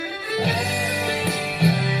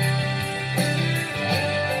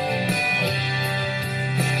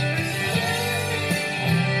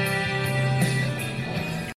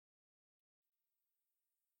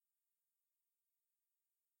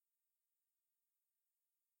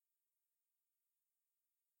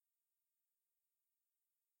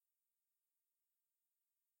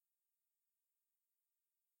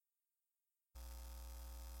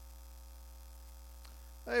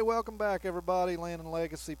Hey, welcome back, everybody. Land and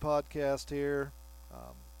Legacy podcast here.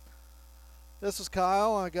 Um, this is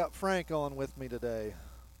Kyle. I got Frank on with me today.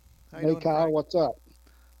 How you Hey doing, Kyle, Frank? what's up?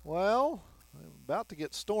 Well, I'm about to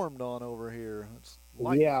get stormed on over here. It's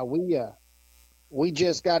lightning. Yeah, we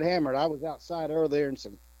just got hammered. I was outside earlier and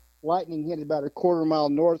some lightning hit about a quarter mile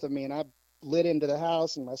north of me, and I lit into the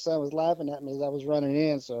house, and my son was laughing at me as I was running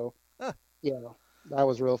in. So yeah, that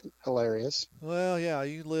was real hilarious. Well, yeah,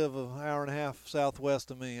 you live an hour and a half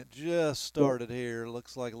southwest of me. It just Yeah, started here. It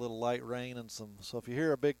looks like a little light rain and some. So if you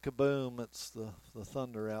hear a big kaboom, it's the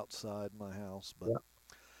thunder outside my house. But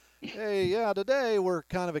yeah. hey, yeah, today we're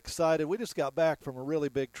kind of excited. We just got back from a really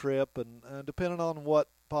big trip, and depending on what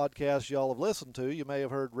podcast y'all have listened to, you may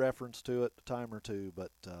have heard reference to it a time or two.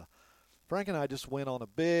 But Frank and I just went on a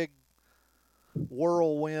big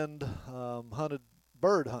whirlwind hunted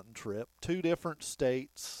bird hunting trip, two different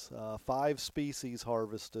states, five species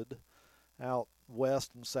harvested out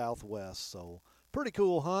west and southwest. So pretty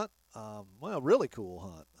cool hunt. Well, really cool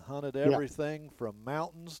hunt. Hunted Yeah. everything from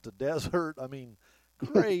mountains to desert. I mean,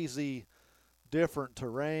 crazy different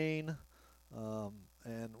terrain.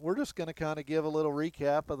 And we're just going to kind of give a little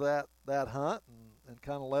recap of that hunt and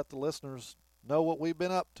kind of let the listeners know what we've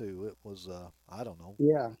been up to. It was, I don't know,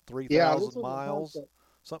 Yeah, yeah. This 3,000 was a hunt miles, that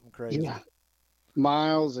something yeah, crazy.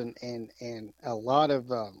 miles and a lot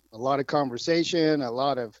of conversation, a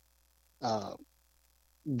lot of uh,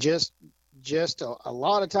 just a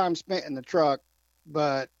lot of time spent in the truck,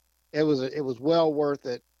 but it was well worth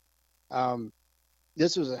it. Um,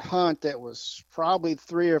 this was a hunt that was probably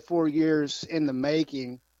 3 or 4 years in the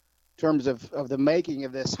making in terms of the making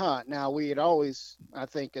of this hunt. Now we had always, I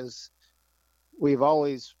think, as we've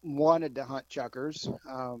always wanted to hunt chuckers,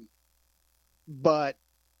 but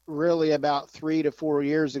really about 3 to 4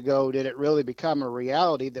 years ago did it really become a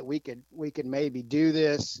reality that we could maybe do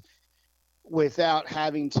this without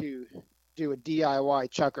having to do a DIY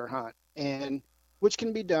chucker hunt, and which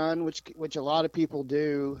can be done, which a lot of people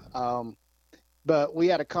do. But we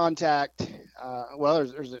had a contact. Well,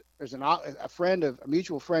 there's a friend of a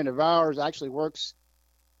mutual friend of ours actually works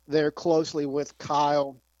there closely with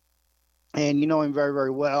Kyle, and you know him very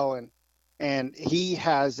very well, and he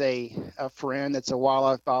has a friend that's a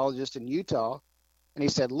wildlife biologist in Utah, and he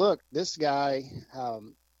said, look, this guy,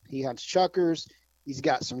 he hunts chuckers. He's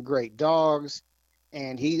got some great dogs,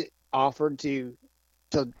 and he offered to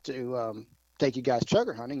take you guys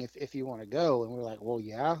chucker hunting if you want to go. And we're like, well,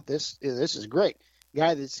 yeah, this is great.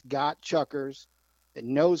 Guy that's got chuckers, that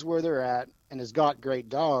knows where they're at, and has got great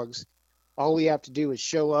dogs. All we have to do is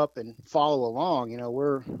show up and follow along. You know,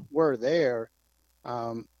 we're there.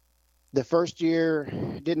 Um, the first year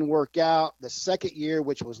didn't work out. The second year,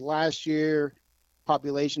 which was last year,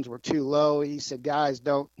 populations were too low. He said, guys,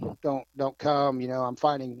 don't come. You know, I'm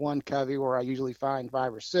finding one covey where I usually find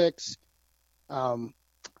five or six. Um,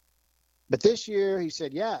 but this year, he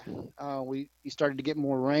said, yeah, we started to get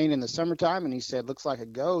more rain in the summertime, and he said, looks like a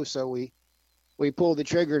go. So we pulled the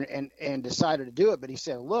trigger and decided to do it. But he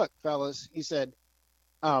said, look, fellas, he said,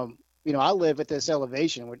 you know, I live at this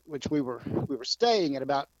elevation, which we were staying at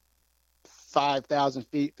about 5,000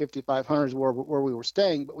 feet, 5,500 is where we were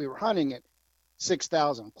staying, but we were hunting at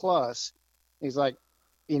 6,000 plus. He's like,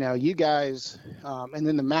 you know, you guys, and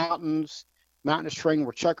then the mountainous terrain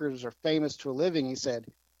where chuckers are famous to a living. He said,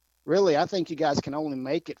 really, I think you guys can only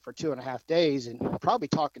make it for 2.5 days. And probably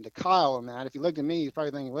talking to Kyle on that, if you looked at me, he's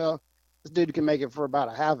probably thinking, well, this dude can make it for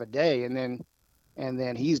about a half a day, and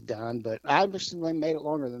then he's done. But I actually made it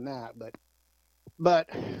longer than that. But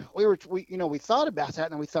we thought about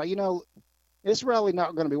that, and we thought, you know, it's really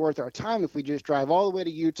not going to be worth our time if we just drive all the way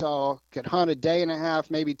to Utah, could hunt a day and a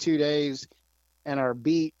half, maybe 2 days, and are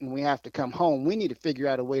beat, and we have to come home. We need to figure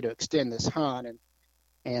out a way to extend this hunt,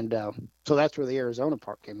 and so that's where the Arizona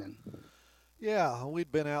part came in. Yeah,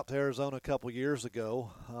 we'd been out to Arizona a couple years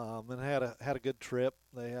ago and had a good trip.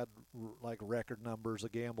 They had like record numbers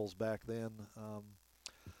of gambles back then.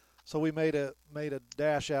 So we made a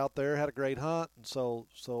dash out there, had a great hunt, and so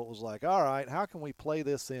it was like, all right, how can we play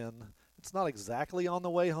this in? It's not exactly on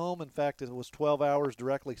the way home. In fact, it was 12 hours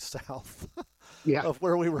directly south Yeah, of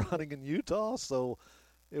where we were hunting in Utah, so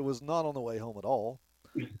it was not on the way home at all.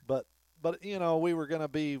 But but you know, we were going to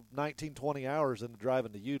be 19, 20 hours into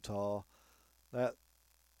driving to Utah. That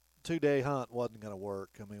 2-day hunt wasn't going to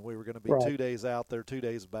work. I mean, we were going to be Right. 2 days out there, 2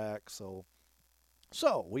 days back. So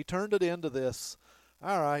we turned it into this.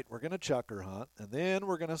 All right, we're going to chucker hunt, and then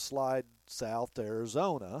we're going to slide south to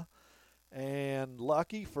Arizona. And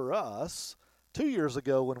lucky for us, 2 years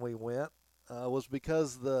ago when we went, was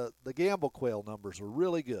because the gamble quail numbers were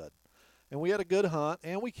really good. And we had a good hunt,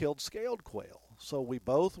 and we killed scaled quail. So we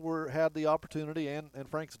both had the opportunity, and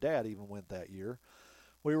Frank's dad even went that year.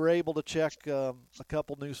 We were able to check a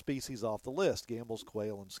couple new species off the list, Gambel's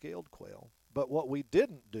quail and scaled quail. But what we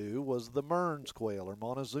didn't do was the Mearns quail or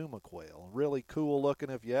Montezuma quail. Really cool looking.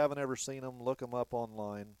 If you haven't ever seen them, look them up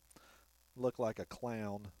online. Look like a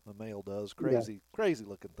clown, the male does. Crazy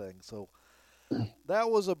looking thing. So that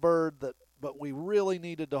was a bird but we really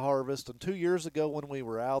needed to harvest. And 2 years ago when we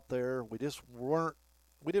were out there, we didn't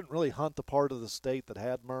really hunt the part of the state that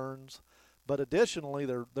had Mearns. But additionally,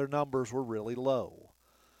 their numbers were really low.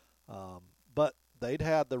 But they'd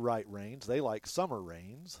had the right rains. They like summer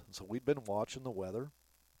rains, so we'd been watching the weather,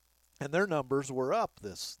 and their numbers were up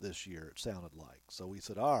this year. It sounded like. So we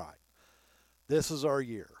said, all right, this is our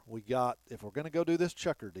year. If we're going to go do this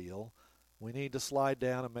chucker deal, we need to slide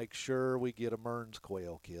down and make sure we get a Mearns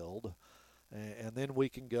quail killed, and then we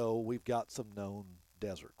can go. We've got some known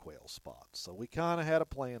desert quail spots. So we kind of had a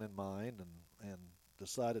plan in mind, and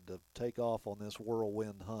decided to take off on this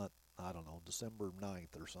whirlwind hunt. I don't know, December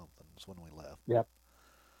 9th or something is when we left. Yep.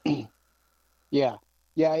 Yeah.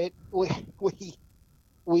 Yeah.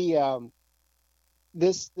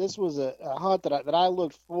 This was a hunt that I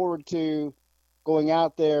looked forward to going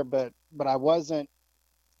out there, but I wasn't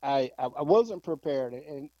prepared,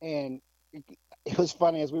 and it was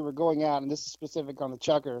funny as we were going out, and this is specific on the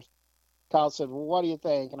chuckers. Kyle said, "Well, what do you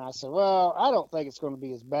think?" And I said, "Well, I don't think it's going to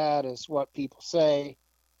be as bad as what people say.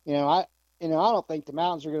 I don't think the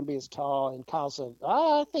mountains are going to be as tall." And Kyle said,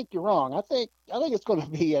 "I think you're wrong. I think it's going to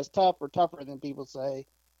be as tough or tougher than people say."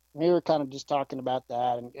 And we were kind of just talking about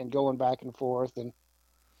that and going back and forth, and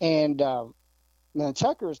the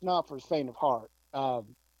chucker is not for the faint of heart.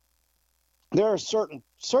 There are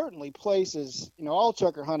certainly places, all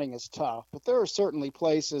chucker hunting is tough, but there are certainly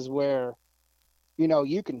places where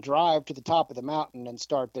you can drive to the top of the mountain and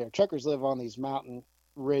start there. Chuckers live on these mountain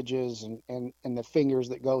ridges and the fingers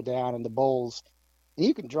that go down and the bowls. And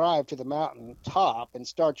you can drive to the mountain top and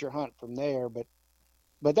start your hunt from there, but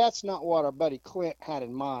that's not what our buddy Clint had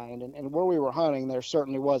in mind. And where we were hunting, there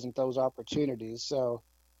certainly wasn't those opportunities. So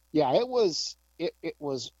yeah, it was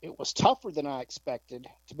tougher than I expected,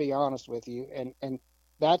 to be honest with you. And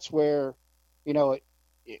that's where,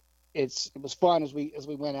 it was fun as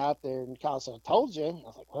we went out there, and Kyle said, "I told you." I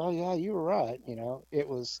was like, "Well, yeah, you were right." It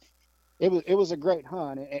was a great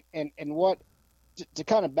hunt. And what to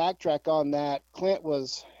kind of backtrack on that, Clint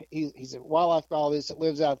he's a wildlife biologist that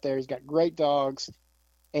lives out there. He's got great dogs,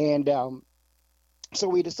 and so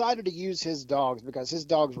we decided to use his dogs because his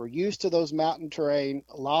dogs were used to those mountain terrain,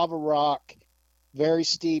 lava rock, very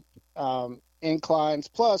steep inclines.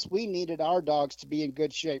 Plus, we needed our dogs to be in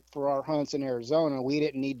good shape for our hunts in Arizona. We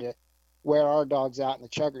didn't need to wear our dogs out in the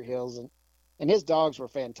Chucker Hills, and his dogs were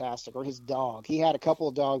fantastic. Or his dog, he had a couple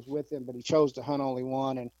of dogs with him, but he chose to hunt only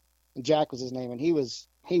one, and Jack was his name, and he was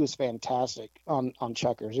fantastic on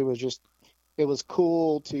Chuckers. It was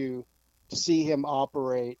cool to see him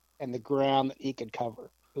operate and the ground that he could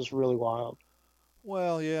cover. It was really wild.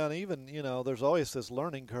 Well, yeah, and even, there's always this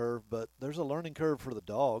learning curve, but there's a learning curve for the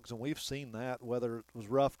dogs, and we've seen that, whether it was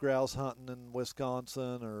rough grouse hunting in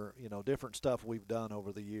Wisconsin or, different stuff we've done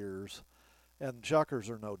over the years. And chuckers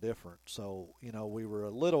are no different. So, we were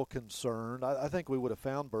a little concerned. I think we would have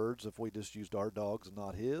found birds if we just used our dogs and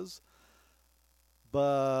not his.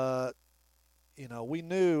 But, we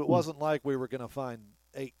knew it wasn't like we were going to find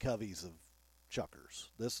 8 coveys of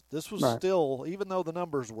chuckers. This was Right. still, even though the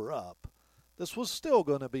numbers were up, this was still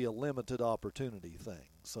going to be a limited opportunity thing.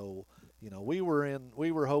 So, we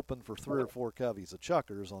were hoping for 3 or 4 coveys of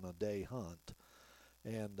chuckers on a day hunt.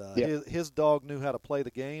 And his dog knew how to play the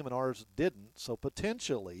game, and ours didn't. So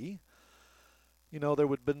potentially, there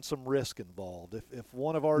would have been some risk involved. If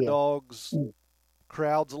one of our dogs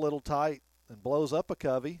crowds a little tight and blows up a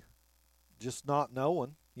covey, just not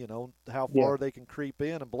knowing, how far they can creep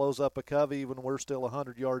in and blows up a covey when we're still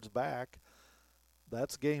 100 yards back,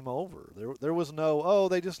 that's game over. There was no,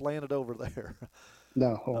 they just landed over there.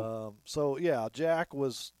 No. So yeah, Jack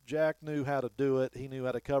knew how to do it. He knew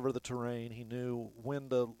how to cover the terrain. He knew when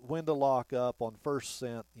to lock up on first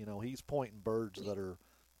scent. He's pointing birds that are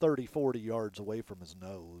 30, 40 yards away from his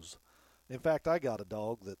nose. In fact, I got a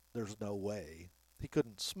dog that there's no way He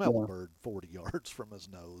couldn't smell Yeah. a bird 40 yards from his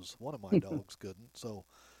nose. One of my dogs couldn't. So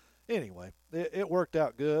anyway, it worked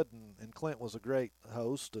out good, and Clint was a great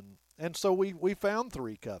host, and so we found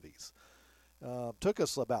 3 coveys. Took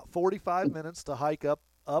us about 45 minutes to hike up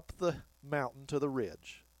the mountain to the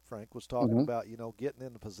ridge. Frank was talking Mm-hmm. about, getting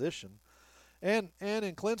into position. And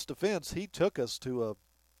in Clint's defense, he took us to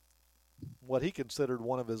what he considered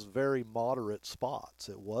one of his very moderate spots.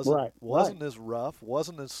 It wasn't as rough,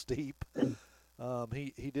 wasn't as steep.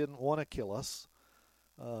 He didn't want to kill us.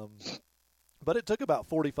 But it took about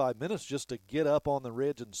 45 minutes just to get up on the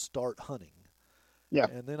ridge and start hunting. Yeah.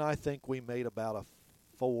 And then I think we made about a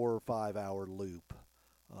 4 or 5 hour loop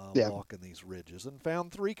walking these ridges and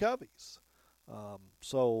found 3 coveys.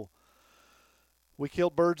 So we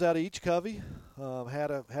killed birds out of each covey.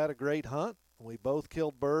 Had a great hunt. We both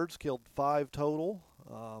killed birds, killed 5 total.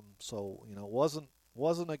 So it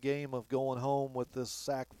wasn't a game of going home with this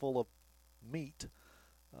sack full of meat.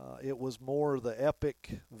 It was more the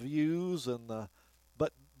epic views and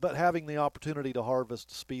but having the opportunity to harvest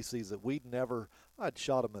species that I'd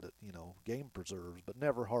shot them at game preserves, but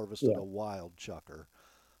never harvested a wild chucker.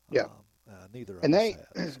 Yeah. Neither of And us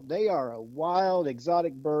had. So. they are a wild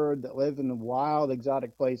exotic bird that live in the wild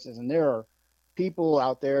exotic places, and there are people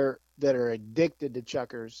out there that are addicted to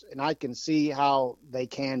chuckers, and I can see how they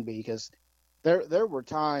can be, because there were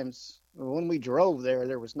times when we drove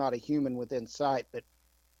there was not a human within sight, but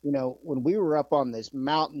when we were up on this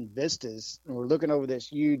mountain vistas and we're looking over this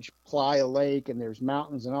huge playa lake and there's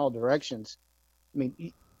mountains in all directions, I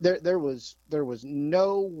mean, there was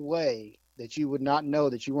no way that you would not know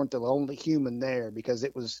that you weren't the only human there, because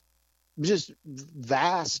it was just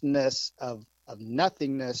vastness of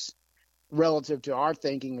nothingness relative to our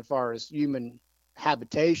thinking as far as human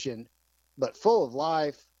habitation, but full of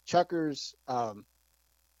life. Chuckers,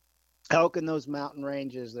 elk in those mountain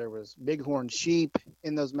ranges. There was bighorn sheep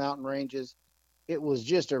in those mountain ranges. It was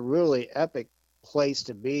just a really epic place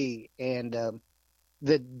to be. And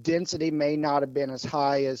the density may not have been as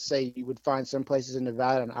high as, say, you would find some places in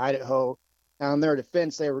Nevada and Idaho. Now, in their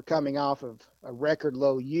defense, they were coming off of a record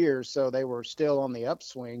low year, so they were still on the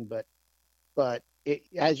upswing. But it,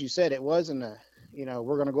 as you said, it wasn't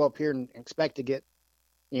we're going to go up here and expect to get,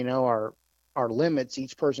 our limits,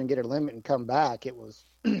 each person get a limit and come back. It was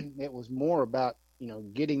it was more about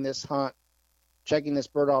getting this hunt, checking this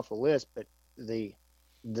bird off the list. But the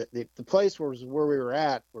place where we were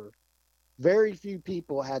at, where very few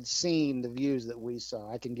people had seen the views that we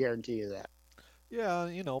saw. I can guarantee you that. Yeah,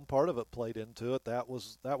 part of it played into it. That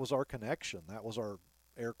was our connection. That was our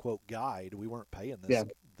air quote guide. We weren't paying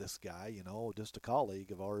this guy, just a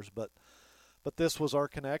colleague of ours, but this was our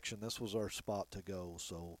connection. This was our spot to go.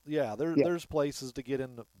 So there's places to get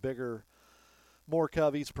into bigger, more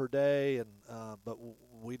coveys per day, and but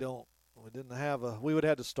we would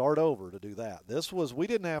have to start over to do that. We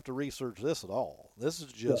didn't have to research this at all. This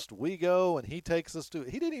is just we go and he takes us to.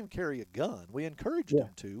 He didn't even carry a gun. We encouraged him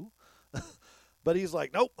to, but he's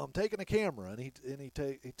like, nope, I'm taking a camera, and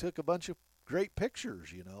he took a bunch of great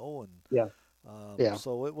pictures,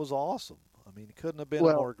 So it was awesome. I mean, he couldn't have been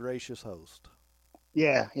a more gracious host.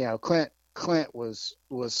 Yeah, Clint was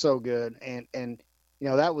so good, and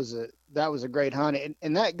that was a great hunt,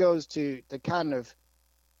 and that goes to the kind of,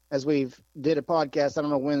 as we've did a podcast, I don't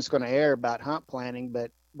know when it's going to air, about hunt planning,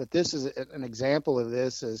 but this is an example of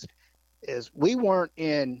this. Is we weren't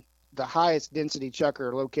in the highest density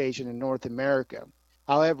chucker location in North America.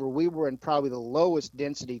 However, we were in probably the lowest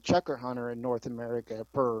density chucker hunter in North America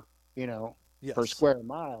per square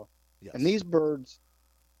mile. Yes. And these birds,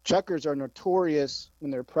 chuckers, are notorious when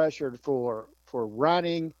they're pressured for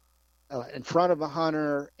running in front of a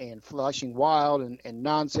hunter and flushing wild and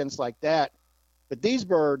nonsense like that. But these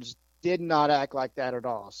birds did not act like that at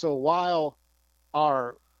all. So while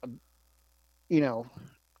our,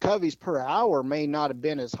 coveys per hour may not have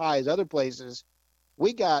been as high as other places,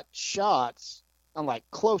 we got shots on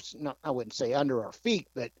close, no, I wouldn't say under our feet,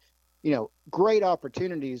 but, great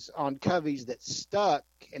opportunities on coveys that stuck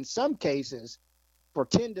in some cases for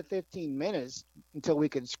 10 to 15 minutes until we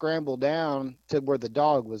could scramble down to where the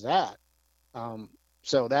dog was at.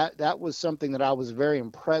 So that was something that I was very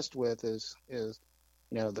impressed with is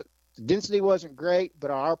the density wasn't great, but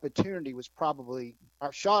our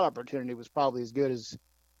shot opportunity was probably as good as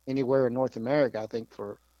anywhere in North America, I think,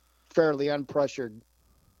 for fairly unpressured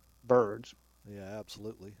birds. Yeah,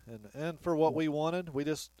 absolutely. And for what we wanted, we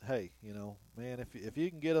just, hey, man, if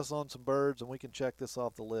you can get us on some birds and we can check this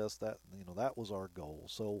off the list, that was our goal.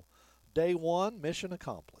 So day one, mission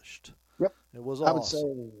accomplished. Yep. It was awesome. I would say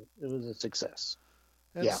it was a success.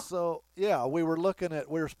 And so, we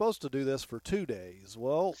were supposed to do this for 2 days.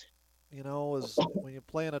 Well, is when you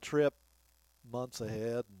plan a trip months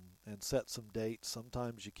ahead and set some dates,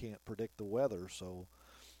 sometimes you can't predict the weather. So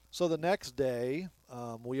the next day,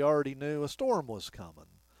 we already knew a storm was coming.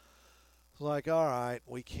 It's like, all right,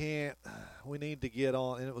 we need to get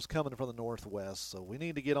on, and it was coming from the northwest, so we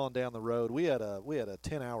need to get on down the road. We had a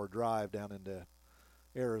 10-hour drive down into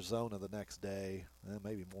Arizona the next day,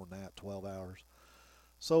 maybe more than that, 12 hours.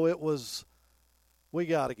 So it was, we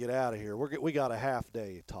got to get out of here. We got a half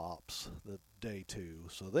day tops, the day 2.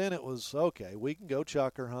 So then it was, okay, we can go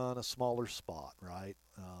chukar hunt a smaller spot, right?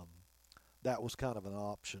 That was kind of an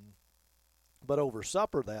option. But over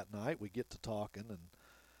supper that night, we get to talking,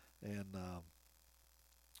 and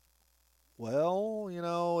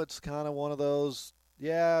well, it's kind of one of those,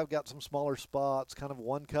 yeah, I've got some smaller spots, kind of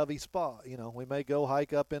one covey spot. We may go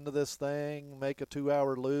hike up into this thing, make a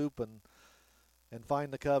 2-hour loop, and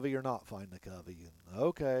find the covey or not find the covey. And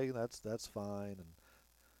okay, that's fine. And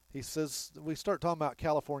he says, we start talking about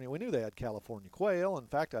California. We knew they had California quail. In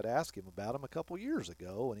fact, I'd asked him about them a couple years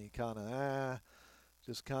ago, and he kind of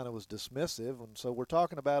just kind of was dismissive. And so we're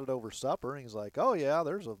talking about it over supper, and he's like, oh yeah,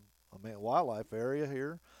 there's a wildlife area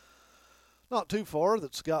here not too far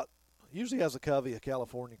that's got, usually has a covey of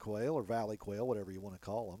California quail or valley quail, whatever you want to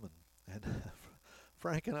call them. And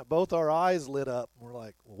Frank and I, both our eyes lit up. And we're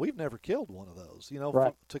like, well, we've never killed one of those.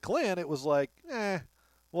 Right. To Clint, it was like,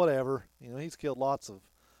 whatever. He's killed lots of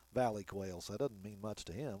valley quail, so that doesn't mean much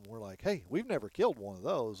to him. We're like, hey, we've never killed one of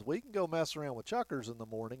those. We can go mess around with chukars in the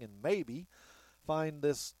morning and maybe find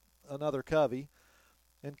another covey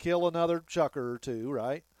and kill another chukar or two,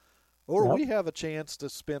 right? Or Yep. we have a chance to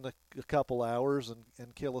spend a couple hours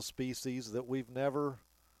and kill a species that we've never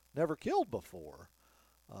killed before.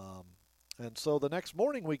 And so the next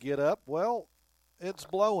morning we get up, well, it's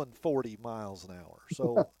blowing 40 miles an hour.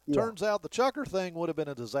 So Yeah. turns out the chukar thing would have been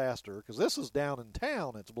a disaster because this is down in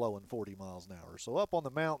town, it's blowing 40 miles an hour. So up on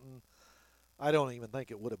the mountain, I don't even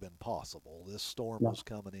think it would have been possible. This storm No. was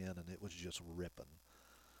coming in and it was just ripping.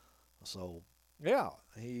 So, yeah,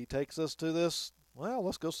 he takes us to this. Well,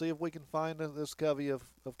 let's go see if we can find this covey of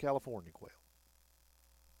California quail.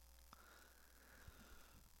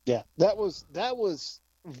 Yeah, that was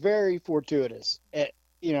very fortuitous. It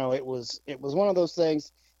was one of those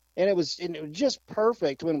things, and it was just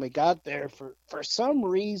perfect when we got there. For some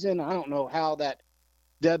reason, I don't know how that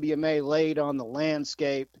WMA laid on the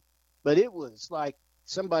landscape, but it was like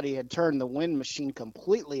somebody had turned the wind machine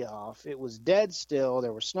completely off. It was dead still.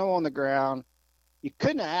 There was snow on the ground. You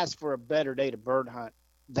couldn't have asked for a better day to bird hunt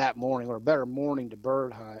that morning, or a better morning to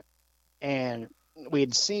bird hunt. And we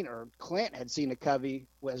had seen, or Clint had seen a covey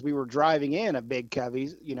as we were driving in, a big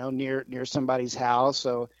covey, near somebody's house.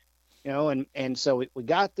 So, and so we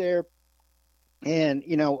got there, and,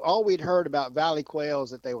 all we'd heard about valley quail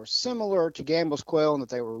is that they were similar to Gambel's quail and that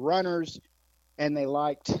they were runners and they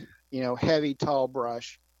liked, heavy, tall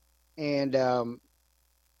brush. And,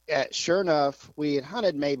 sure enough, we had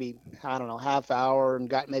hunted maybe, I don't know, half hour and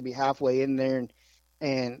got maybe halfway in there,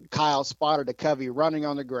 and Kyle spotted a covey running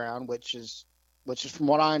on the ground, which is from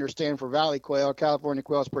what I understand for valley quail. California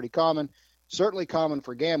quail is pretty common, certainly common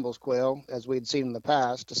for Gambel's quail, as we had seen in the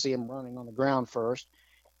past, to see him running on the ground first.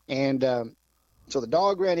 And so the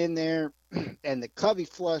dog ran in there, and the covey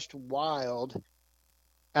flushed wild.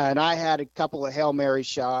 And I had a couple of Hail Mary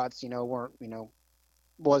shots,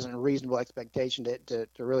 wasn't a reasonable expectation to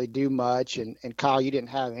really do much. And Kyle, you didn't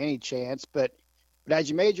have any chance, but as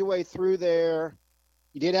you made your way through there,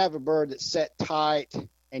 you did have a bird that set tight,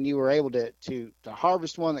 and you were able to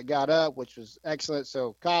harvest one that got up, which was excellent.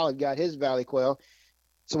 So Kyle had got his valley quail.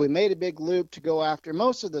 So we made a big loop to go after.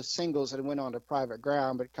 Most of the singles had went onto private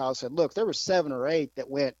ground, but Kyle said, look, there were 7 or 8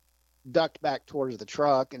 that ducked back towards the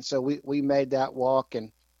truck. And so we made that walk,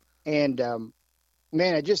 and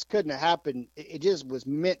man, it just couldn't have happened. It just was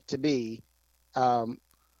meant to be.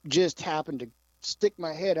 Just happened to stick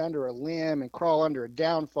my head under a limb and crawl under a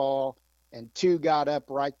downfall, and 2 got up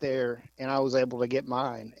right there, and I was able to get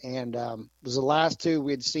mine. And it was the last 2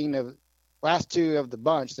 we'd seen of the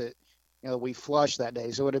bunch that we flushed that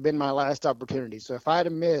day. So it would have been my last opportunity. So if I'd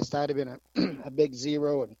have missed, I'd have been a big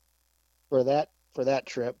zero and for that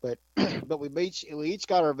trip. But but we each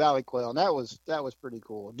got our valley quail, and that was pretty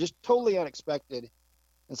cool. Just totally unexpected.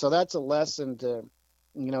 And so that's a lesson to,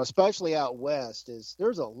 especially out west, is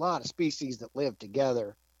there's a lot of species that live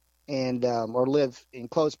together and or live in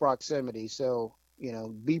close proximity. So,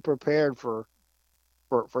 be prepared for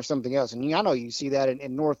something else. And I know you see that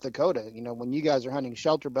in North Dakota. When you guys are hunting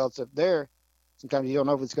shelter belts up there, sometimes you don't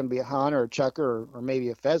know if it's going to be a hunt or a chukar or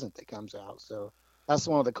maybe a pheasant that comes out. So that's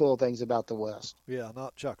one of the cool things about the West. Yeah,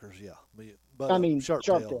 not chukars, yeah. But I mean,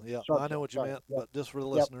 sharptail, yeah, I know Sharptail. what you Sorry. meant. Yep. But just for the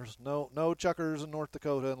Yep. listeners, no chuckers in North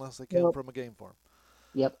Dakota unless they come Nope. from a game farm.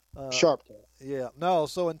 Yep. Uh, Sharptail. yeah, no.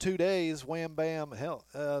 So in 2 days, wham bam, hell,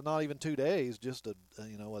 not even 2 days, just a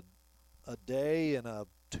day and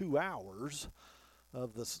 2 hours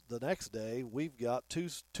of the next day, we've got two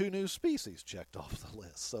new species checked off the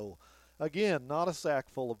list. So again, not a sack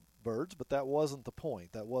full of birds, but that wasn't the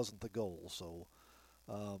point. That wasn't the goal. So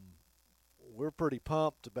um, we're pretty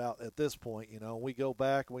pumped about at this point. We go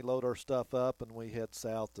back and we load our stuff up and we head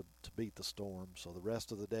south to beat the storm. So the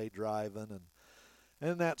rest of the day driving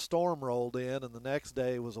and that storm rolled in, and the next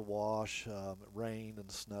day was a wash. It rained and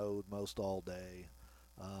snowed most all day.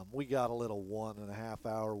 We got a little 1.5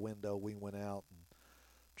 hour window. We went out and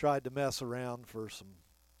tried to mess around for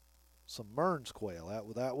some Mearns quail.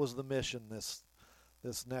 That was the mission. This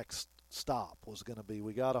next stop was going to be.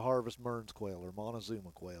 We got to harvest Mearns quail or Montezuma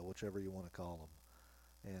quail, whichever you want to call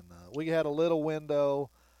them. And we had a little window.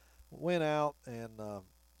 Went out and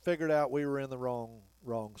figured out we were in the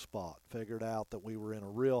wrong spot. Figured out that we were in a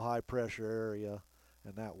real high pressure area,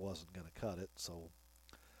 and that wasn't going to cut it. So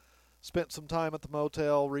spent some time at the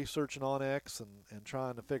motel researching onX and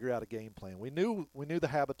trying to figure out a game plan. We knew the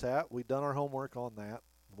habitat. We'd done our homework on that.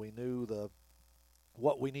 We knew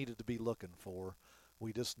what we needed to be looking for.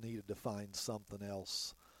 We just needed to find something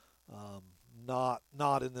else, not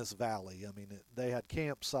in this valley. I mean, they had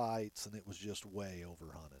campsites, and it was just way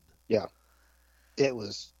overhunted. Yeah, it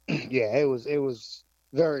was. Yeah, it was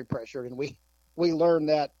very pressured, and we learned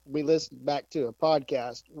that. We listened back to a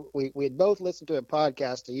podcast. We had both listened to a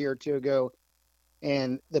podcast a year or two ago,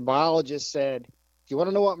 and the biologist said, if you want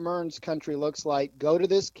to know what Mearns country looks like, go to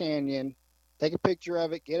this canyon, take a picture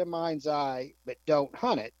of it, get a mind's eye, but don't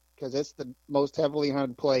hunt it because it's the most heavily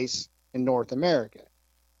hunted place in North America.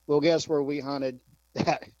 Well, guess where we hunted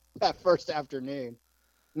that first afternoon?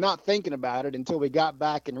 Not thinking about it until we got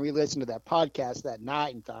back and re-listened to that podcast that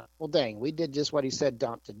night and thought, well, dang, we did just what he said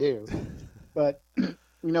not to do. But,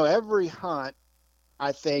 every hunt,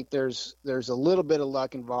 I think there's a little bit of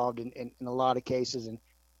luck involved in a lot of cases. And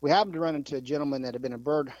we happened to run into a gentleman that had been a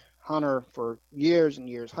bird hunter for years and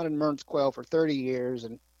years, hunted Mearns quail for 30 years,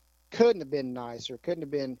 and couldn't have been nicer, couldn't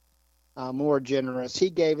have been more generous. He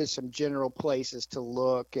gave us some general places to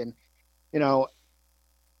look, and,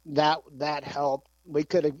 that helped. I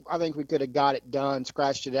think we could have got it done,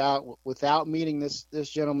 scratched it out without meeting this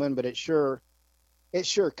gentleman, but it sure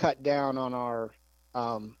cut down on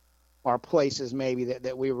our places maybe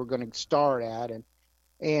that we were going to start at,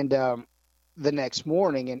 and the next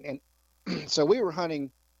morning, and so we were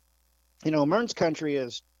hunting. Mearns country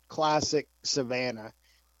is classic savanna.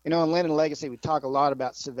 In Land and Legacy, we talk a lot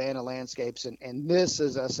about savanna landscapes, and this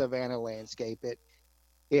is a savanna landscape.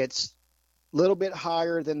 It's a little bit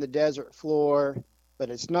higher than the desert floor, but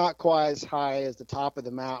it's not quite as high as the top of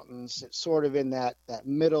the mountains. It's sort of in that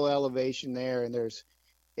middle elevation there, and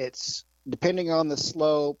it's depending on the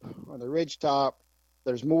slope or the ridge top,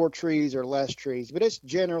 there's more trees or less trees, but it's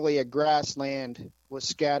generally a grassland with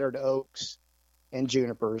scattered oaks and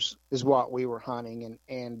junipers is what we were hunting.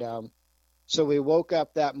 And so we woke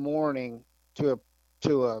up that morning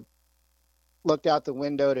looked out the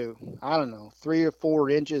window to, I don't know, 3 or 4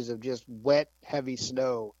 inches of just wet, heavy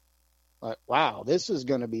snow. Like, wow, this is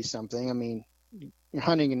going to be something. I mean, you're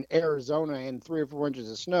hunting in Arizona and 3 or 4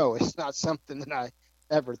 inches of snow. It's not something that I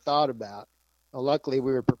ever thought about. Well, luckily,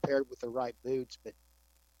 we were prepared with the right boots,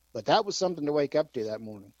 but that was something to wake up to that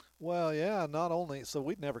morning. Well, yeah, not only so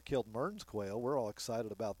we'd never killed Mearns quail. We're all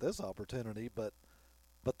excited about this opportunity, but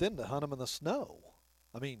then to hunt them in the snow.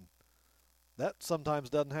 I mean, that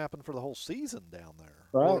sometimes doesn't happen for the whole season down there,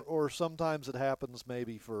 right? Or sometimes it happens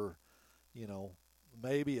maybe for,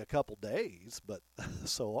 maybe a couple days. But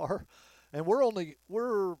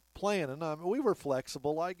we're planning. I mean, we were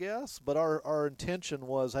flexible, I guess, but our intention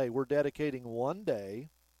was, hey, we're dedicating one day.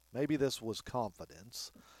 Maybe this was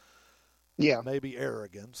confidence. Yeah. Maybe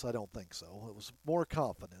arrogance. I don't think so. It was more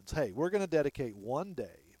confidence. Hey, we're going to dedicate one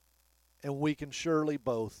day, and we can surely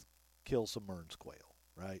both kill some Mearns quail,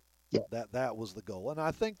 right? Yeah. That was the goal, and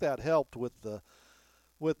I think that helped with the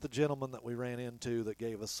gentleman that we ran into that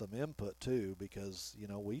gave us some input too, because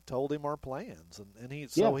we told him our plans, and he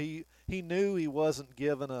knew he wasn't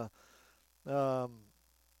given a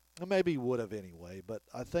maybe he would have anyway, but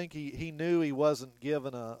I think he knew he wasn't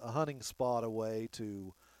given a hunting spot away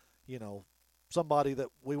to somebody that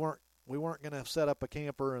we weren't going to set up a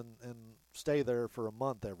camper and stay there for a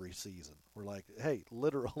month every season. We're like, hey,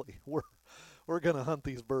 literally, we're going to hunt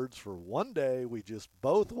these birds for one day. We just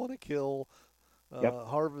both want to kill,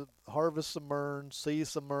 harvest some Mearns, see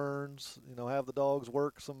some Mearns, have the dogs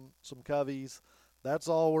work some coveys, That's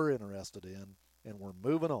all we're interested in, and we're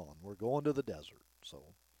moving on. We're going to the desert. So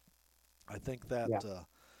I think that Yeah.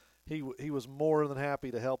 He was more than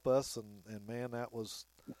happy to help us, and man, that was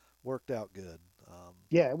worked out good.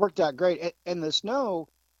 Yeah, it worked out great. And the snow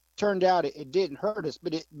turned out it didn't hurt us,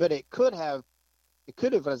 but it could have,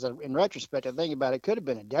 in retrospect, I think about it, could have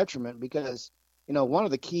been a detriment because one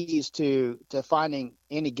of the keys to finding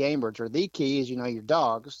any game birds, or the key is your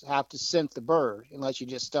dogs have to scent the bird unless you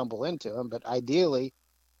just stumble into them. But ideally,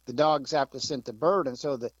 the dogs have to scent the bird, and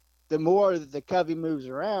so the more that the covey moves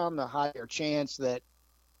around, the higher chance that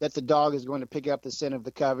the dog is going to pick up the scent of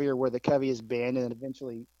the covey or where the covey has been, and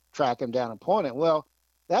eventually track him down and point it. Well,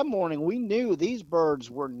 that morning we knew these birds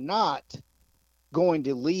were not going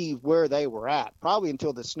to leave where they were at, probably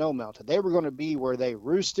until the snow melted. They were going to be where they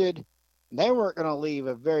roosted, and they weren't going to leave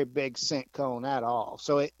a very big scent cone at all.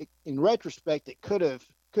 So in retrospect, it could have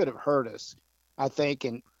hurt us, I think,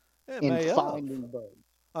 in finding birds.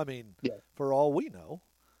 I mean, yeah. For all we know,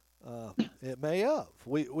 it may have.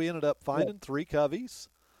 We ended up finding 3 coveys.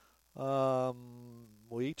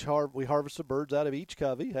 We harvested birds out of each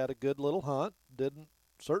covey. Had a good little hunt.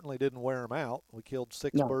 Certainly didn't wear them out. We killed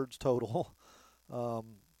 6 birds total,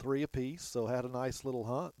 3 apiece. So had a nice little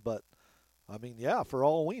hunt. But I mean, for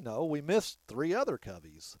all we know, we missed 3 other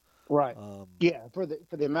coveys. Right. For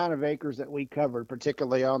the amount of acres that we covered,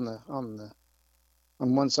 particularly on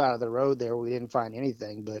one side of the road there, we didn't find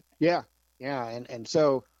anything. But and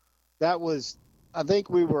so that was, I think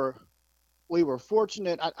we were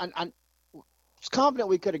fortunate. I was confident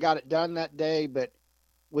we could have got it done that day, but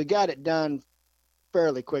we got it done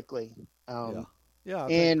fairly quickly.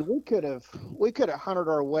 And we could have hunted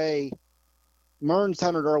our way. Mearns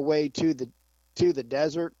hunted our way to the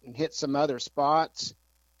desert and hit some other spots,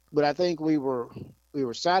 but I think we were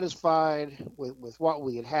satisfied with what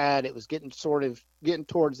we had. It was getting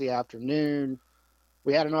towards the afternoon.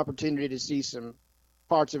 We had an opportunity to see some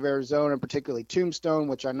parts of Arizona, particularly Tombstone,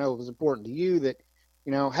 which I know was important to you. That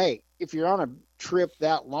hey, if you're on a trip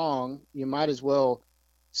that long, you might as well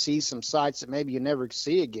see some sights that maybe you never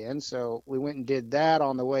see again. So we went and did that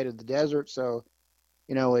on the way to the desert. So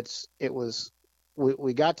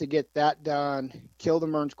we got to get that done, kill the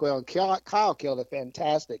Mearns quail, and Kyle killed a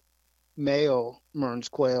fantastic male Mearns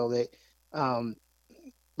quail. They,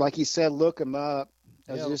 like he said, look him up.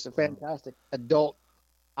 It was just a fantastic adult.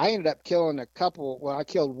 I ended up killing a couple. Well, I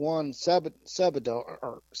killed one subadult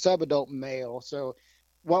male. So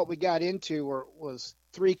what we got into was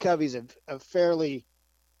 3 coveys of fairly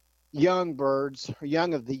young birds,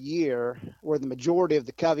 young of the year, where the majority of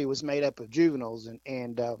the covey was made up of juveniles,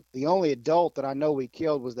 and the only adult that I know we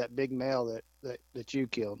killed was that big male that you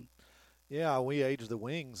killed. Yeah, we aged the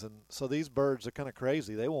wings, and so these birds are kind of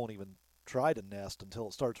crazy. They won't even try to nest until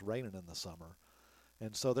it starts raining in the summer,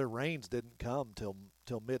 and so their rains didn't come till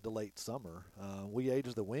mid to late summer. We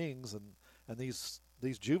aged the wings, and these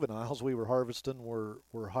juveniles we were harvesting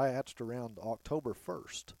were hatched around October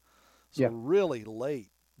 1st, so really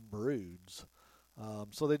late broods.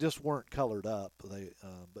 So they just weren't colored up.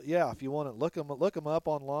 But if you want to look them up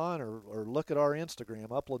online or look at our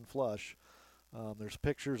Instagram, Upland Flush. There's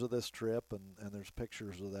pictures of this trip and there's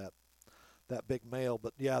pictures of that big male.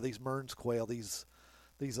 But these Mearns quail, these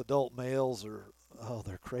adult males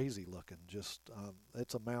they're crazy looking. Just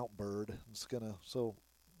it's a mount bird. It's so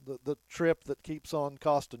the trip that keeps on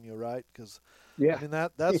costing you, right? Because I mean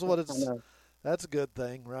that's what it's. That's a good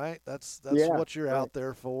thing, right? That's what you're out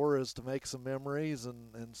there for, is to make some memories,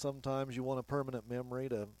 and sometimes you want a permanent memory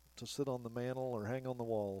to sit on the mantle or hang on the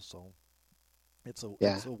wall. So it's a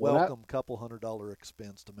welcome couple $100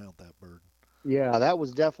 expense to mount that bird. Yeah, that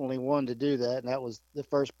was definitely one to do that, and that was the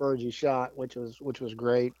first bird you shot, which was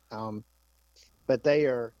great. But they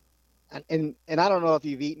are, and I don't know if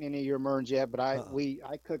you've eaten any of your Mearns yet, but I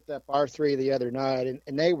cooked up our 3 the other night,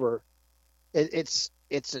 and they were, it's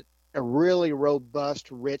a really robust,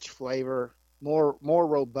 rich flavor, more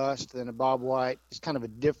robust than a Bob White. It's kind of a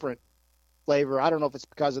different flavor. I don't know if it's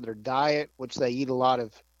because of their diet, which they eat a lot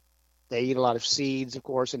of seeds, of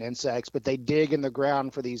course, and insects, but they dig in the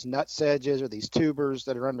ground for these nut sedges or these tubers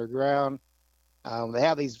that are underground. They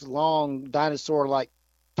have these long dinosaur-like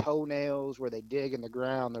toenails where they dig in the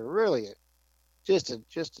ground. They're really just a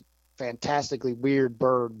fantastically weird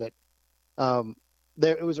bird, but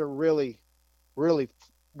it was a really, really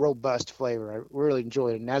robust flavor. I really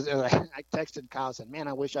enjoyed it. And as I texted Kyle and said, man,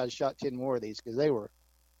 I wish I'd shot 10 more of these because they were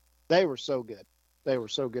so good. They were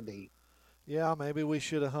so good to eat. Yeah, maybe we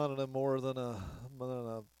should have hunted them more than a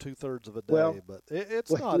 2/3 of a day, but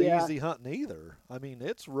it's not easy hunting either. I mean,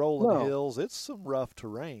 it's rolling hills. It's some rough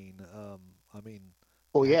terrain. I mean,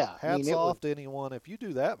 hats off to anyone. If you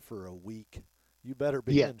do that for a week, you better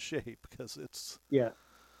be Yeah. in shape because it's Yeah.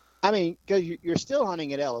 I mean, because you're still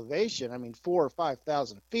hunting at elevation. I mean, 4,000 or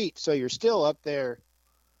 5,000 feet, so you're still up there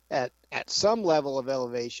at some level of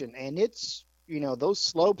elevation, and it's those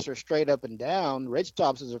slopes are straight up and down. Ridge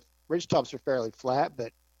tops are fairly flat,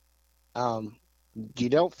 but um, you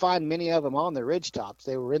don't find many of them on the ridge tops.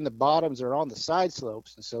 They were in the bottoms or on the side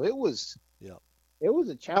slopes, and so yeah. it was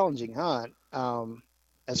a challenging hunt.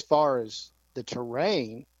 As far as the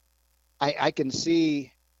terrain, I can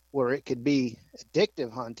see where it could be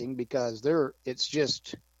addictive hunting because it's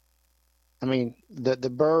just, I mean, the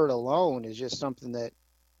bird alone is just something that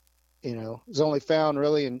is only found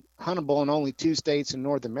really in huntable in only 2 states in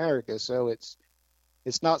North America. So it's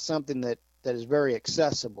not something that is very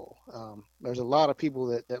accessible. There's a lot of people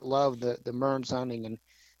that love the Mearns hunting, and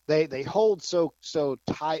they hold so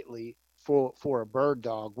tightly for a bird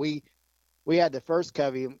dog. We had the first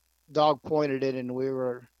covey, dog pointed it, and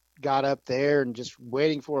got up there and just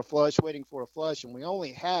waiting for a flush, and we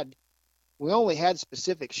only had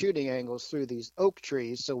specific shooting angles through these oak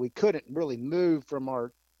trees, so we couldn't really move from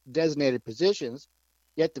our designated positions.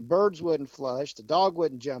 Yet the birds wouldn't flush, the dog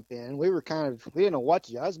wouldn't jump in. We didn't know what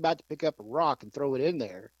to do. I was about to pick up a rock and throw it in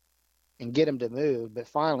there and get them to move, but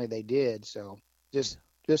finally they did. So just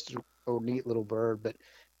a neat little bird. But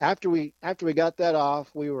after we got that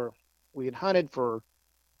off, we had hunted for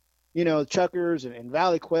chuckers and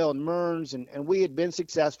valley quail and Mearns, and we had been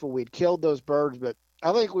successful. We'd killed those birds, but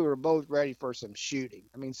I think we were both ready for some shooting.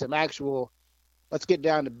 I mean, some actual, let's get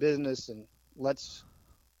down to business and let's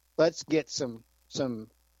get some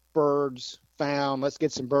birds found. Let's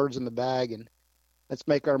get some birds in the bag, and let's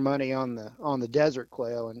make our money on the desert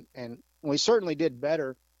quail. And we certainly did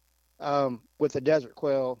better with the desert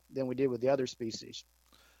quail than we did with the other species.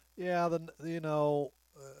 Yeah,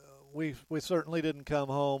 we certainly didn't come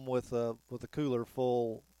home with a cooler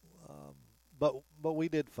full, but we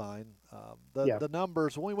did fine. The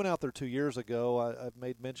numbers when we went out there 2 years ago, I've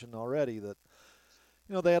made mention already that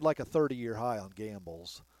they had like a 30-year high on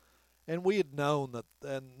gambles, and we had known that.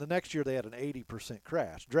 And the next year they had an 80%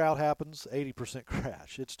 crash. Drought happens, 80%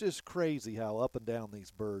 crash. It's just crazy how up and down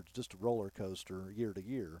these birds, just a roller coaster year to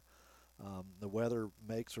year. The weather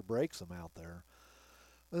makes or breaks them out there.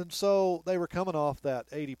 And so they were coming off that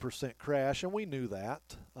 80% crash, and we knew that.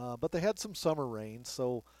 But they had some summer rain,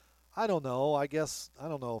 so I don't know. I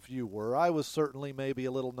don't know if you were. I was certainly maybe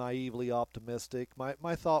a little naively optimistic.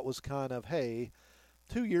 My thought was kind of, hey,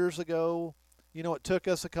 2 years ago, it took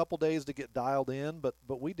us a couple days to get dialed in,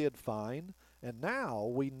 but we did fine. And now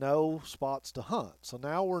we know spots to hunt. So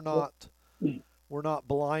now we're not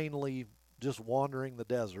blindly just wandering the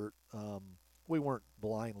desert. We weren't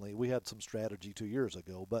blindly. We had some strategy 2 years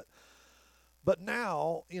ago, but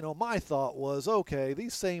now, my thought was, okay,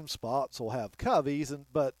 these same spots will have coveys,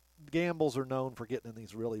 but gambles are known for getting in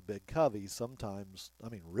these really big coveys. Sometimes, I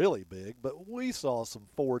mean, really big, but we saw some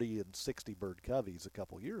 40 and 60 bird coveys a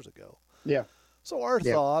couple years ago. Yeah. So our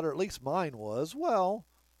thought, or at least mine was, well,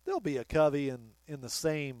 there'll be a covey in the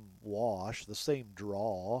same wash, the same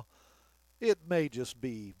draw. It may just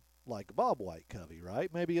be like a bobwhite covey,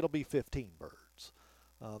 right? Maybe it'll be 15 birds.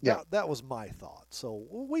 That was my thought. So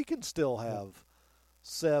we can still have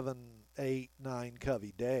 7, 8, 9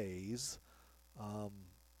 covey days.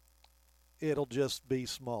 It'll just be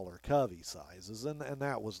smaller covey sizes, and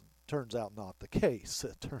that turns out not the case.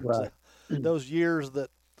 It turns out those years that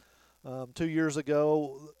 2 years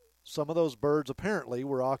ago, some of those birds apparently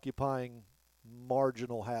were occupying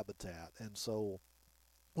marginal habitat, and so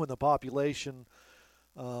when the population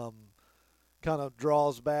kind of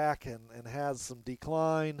draws back and has some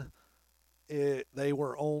decline, they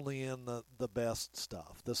were only in the best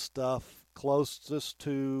stuff, the stuff closest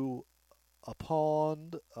to a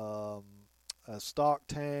pond, a stock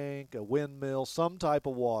tank, a windmill, some type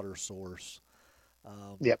of water source.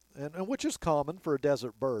 And which is common for a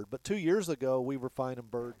desert bird. But 2 years ago, we were finding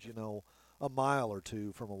birds, a mile or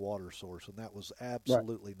two from a water source, and that was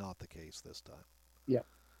absolutely not the case this time.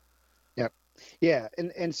 Yeah.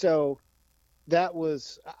 And so that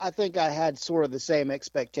was, I think I had sort of the same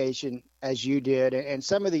expectation as you did. And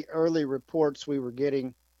some of the early reports we were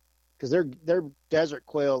getting, because their desert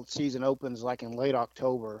quail season opens like in late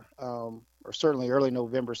October, or certainly early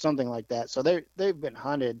November, something like that. So they've been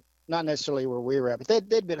hunted, not necessarily where we were at, but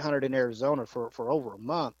they'd been hunted in Arizona for over a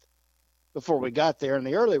month before we got there. And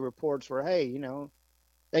the early reports were, hey,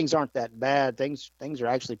 things aren't that bad. Things are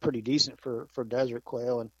actually pretty decent for desert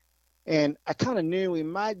quail. And I kind of knew we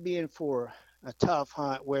might be in for a tough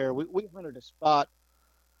hunt where we hunted a spot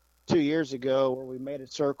 2 years ago where we made a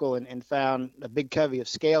circle and found a big covey of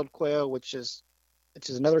scaled quail, which is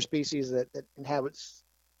another species that inhabits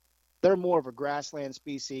they're more of a grassland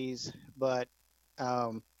species, but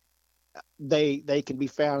um, they can be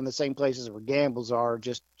found in the same places where gambles are,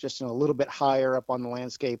 just in a little bit higher up on the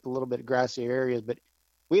landscape, a little bit grassier areas. But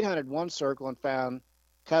we hunted one circle and found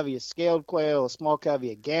covey of scaled quail, a small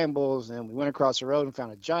covey of gambles, and we went across the road and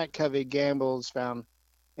found a giant covey of gambles. And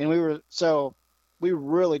we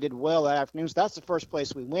really did well that afternoon. So that's the first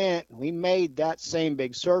place we went. We made that same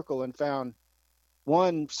big circle and found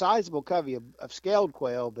one sizable covey of scaled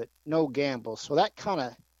quail, but no gambles. So that kind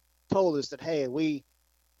of told us that, hey,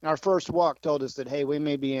 our first walk told us that, hey, we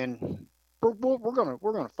may be in. We're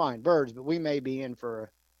gonna find birds, but we may be in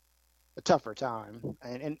for a tougher time.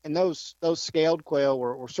 And those scaled quail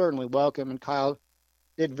were certainly welcome. And Kyle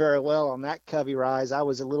did very well on that covey rise. I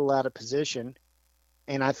was a little out of position,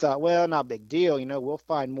 and I thought, well, not a big deal. We'll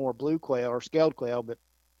find more blue quail or scaled quail. But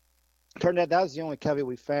it turned out that was the only covey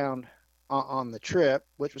we found on the trip,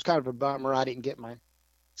 which was kind of a bummer. I didn't get my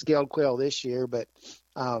scaled quail this year, but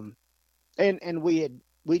and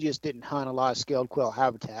we just didn't hunt a lot of scaled quail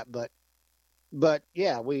habitat. But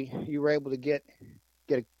yeah, you were able to get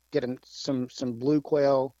some blue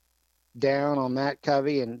quail down on that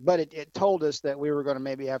covey, but it told us that we were going to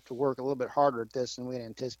maybe have to work a little bit harder at this than we had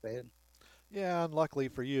anticipated. Yeah, and luckily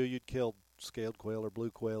for you, you'd killed scaled quail or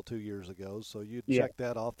blue quail 2 years ago, so you'd check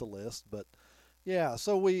that off the list. But yeah,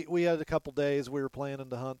 so we had a couple days we were planning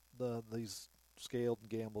to hunt these scaled and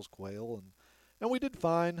gambles quail, and we did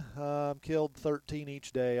fine. Killed 13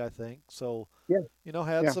 each day, I think. So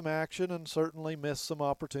had some action and certainly missed some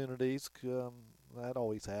opportunities. That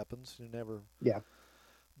always happens. You never. Yeah.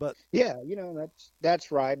 But yeah,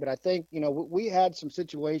 that's right. But I think we had some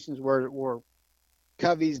situations where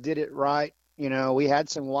coveys did it right. We had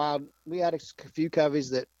a few coveys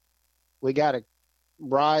that we got a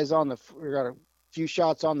few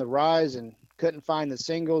shots on the rise and couldn't find the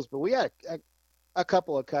singles, but we had a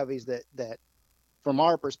couple of coveys that from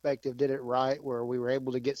our perspective did it right, where we were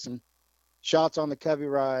able to get some shots on the covey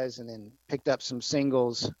rise and then picked up some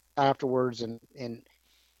singles afterwards. And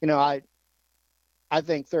I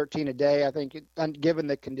think 13 a day, I think given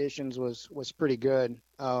the conditions was pretty good.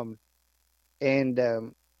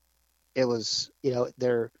 It was,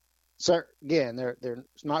 they're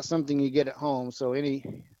not something you get at home. So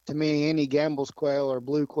to me, any Gamble's quail or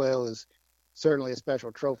blue quail is certainly a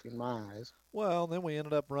special trophy in my eyes. Well, then we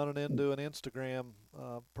ended up running into an Instagram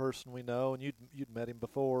person we know, and you'd met him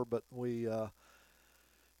before, but we, kind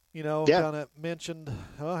of mentioned,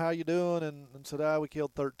 how you doing, and said, we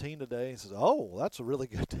killed 13 today. He says, oh, that's a really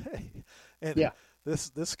good day. And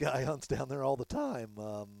this guy hunts down there all the time.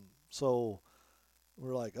 So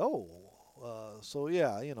we're like,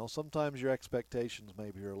 sometimes your expectations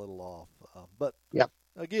maybe are a little off. But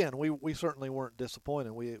again, we certainly weren't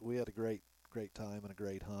disappointed. We had a great time and a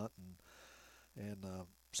great hunt, and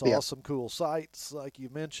saw some cool sights like you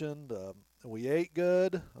mentioned. We ate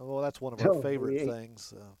good. Oh, that's one of our favorite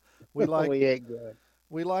things. We ate good.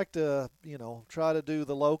 We like to, try to do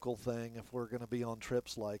the local thing if we're going to be on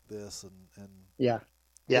trips like this, and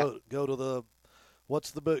go to the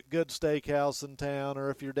what's the good steakhouse in town, or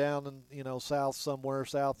if you're down in south somewhere,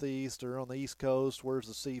 southeast or on the East Coast, where's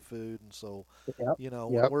the seafood? And so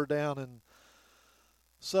when we're down in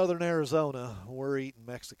Southern Arizona, we're eating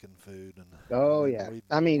Mexican food. And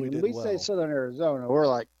when we say Southern Arizona, we're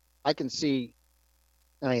like, I can see.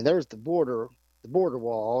 There's the border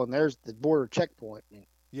wall, and there's the border checkpoint.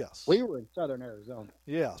 Yes, we were in Southern Arizona.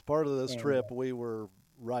 Yes, part of this trip we were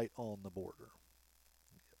right on the border.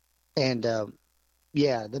 And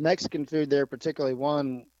the Mexican food there, particularly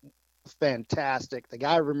one, was fantastic. The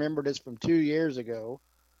guy remembered us from 2 years ago,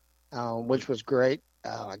 which was great.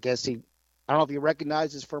 I guess I don't know if he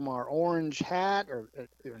recognized us from our orange hat or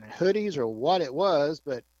hoodies or what it was,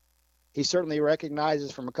 but he certainly recognized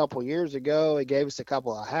us from a couple of years ago. He gave us a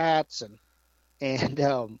couple of hats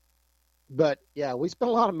but yeah, we spent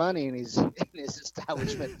a lot of money in his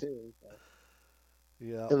establishment too. So.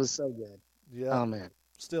 Yeah, it was so good. Yeah, oh man,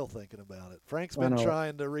 still thinking about it. Frank's been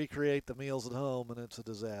trying to recreate the meals at home, and it's a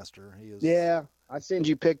disaster. He is. Yeah, I send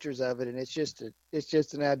you pictures of it, and it's just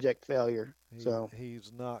an abject failure. He's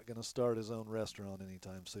not going to start his own restaurant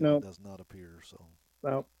anytime soon. Nope. It does not appear so.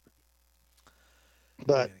 Well.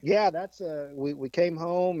 But that's we came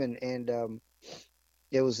home and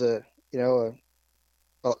it was a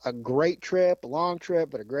great trip, a long trip,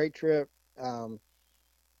 but a great trip.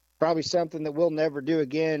 Probably something that we'll never do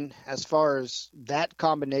again as far as that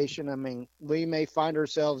combination. We may find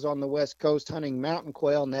ourselves on the West Coast hunting mountain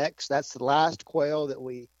quail next. That's the last quail that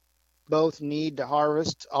we both need to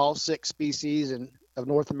harvest, all 6 species of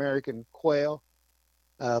North American quail.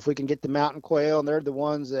 If we can get the mountain quail, and they're the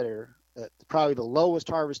ones that are probably the lowest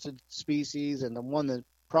harvested species and the one that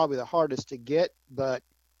probably the hardest to get, but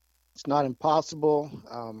it's not impossible.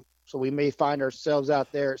 So we may find ourselves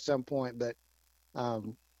out there at some point, but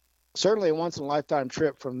certainly a once in a lifetime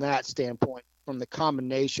trip from that standpoint, from the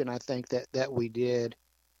combination I think that we did,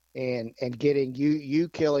 and getting you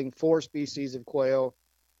killing 4 species of quail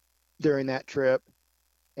during that trip,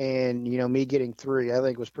 and me getting 3, I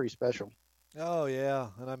think was pretty special. Oh yeah,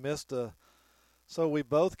 and I missed So we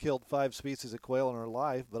both killed 5 species of quail in our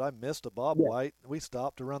life, but I missed a bobwhite. We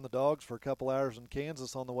stopped to run the dogs for a couple hours in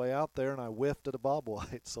Kansas on the way out there, and I whiffed at a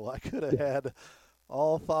bobwhite. So I could have had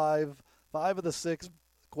all five of the 6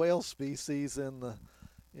 quail species in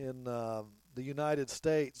the United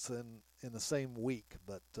States in the same week,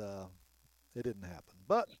 but it didn't happen.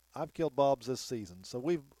 But I've killed bobs this season, so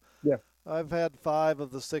I've had 5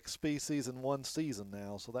 of the 6 species in one season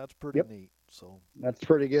now, so that's pretty neat. So that's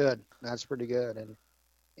pretty good.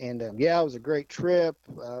 And yeah, it was a great trip.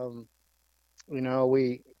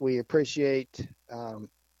 We appreciate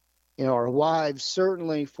our wives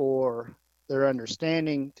certainly for their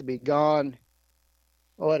understanding to be gone.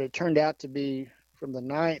 What it turned out to be from the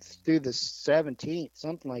 9th through the 17th,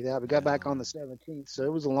 something like that. We got back on the 17th, so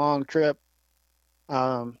it was a long trip.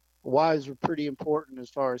 Wives were pretty important as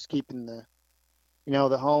far as keeping the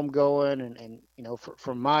home going, and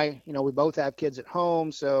from my, we both have kids at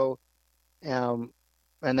home, so and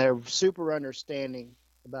they're super understanding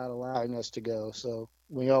about allowing us to go, so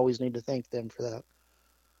we always need to thank them for that.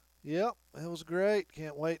 Yep, it was great.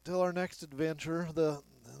 Can't wait till our next adventure, the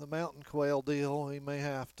mountain quail deal. We may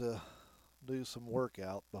have to do some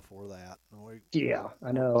workout before that. Yeah,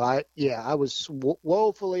 I know. I was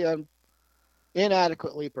woefully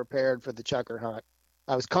inadequately prepared for the chukar hunt.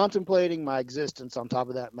 I was contemplating my existence on top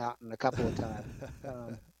of that mountain a couple of times.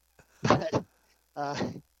 But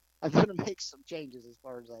I'm going to make some changes as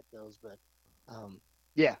far as that goes. But,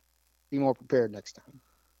 be more prepared next time.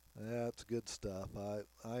 Yeah, it's good stuff.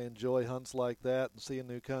 I enjoy hunts like that and seeing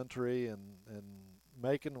new country and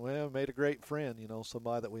made a great friend,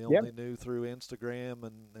 somebody that we only knew through Instagram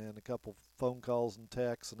and a couple phone calls and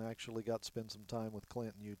texts, and actually got to spend some time with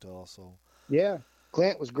Clint in Utah. So yeah,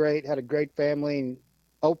 Clint was great, had a great family, and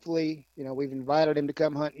hopefully, we've invited him to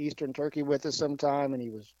come hunt eastern turkey with us sometime, and he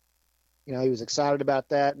was excited about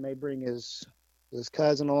that, and may bring his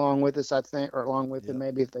cousin along with us, I think, or along with him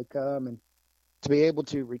maybe if they come, and to be able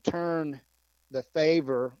to return the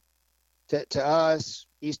favor to us.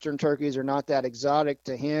 Eastern turkeys are not that exotic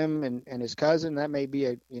to him and his cousin. That may be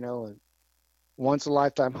a once a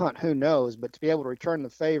lifetime hunt, who knows, but to be able to return the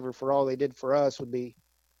favor for all they did for us would be,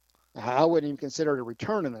 I wouldn't even consider it a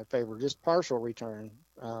return in that favor, just partial return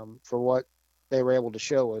for what they were able to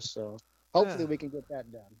show us. So hopefully we can get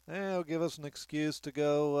that done. Yeah, it'll give us an excuse to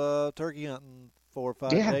go turkey hunting 4 or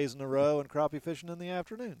 5 days in a row and crappie fishing in the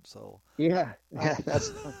afternoon. So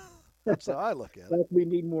that's that's how I look at it. We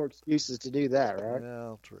need more excuses to do that, right?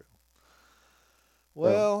 Yeah, true.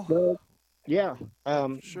 Well,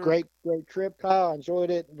 sure. Great trip, Kyle. I enjoyed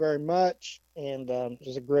it very much, and it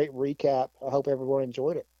was a great recap. I hope everyone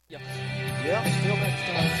enjoyed it. Yeah, till next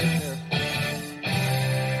time. Take care.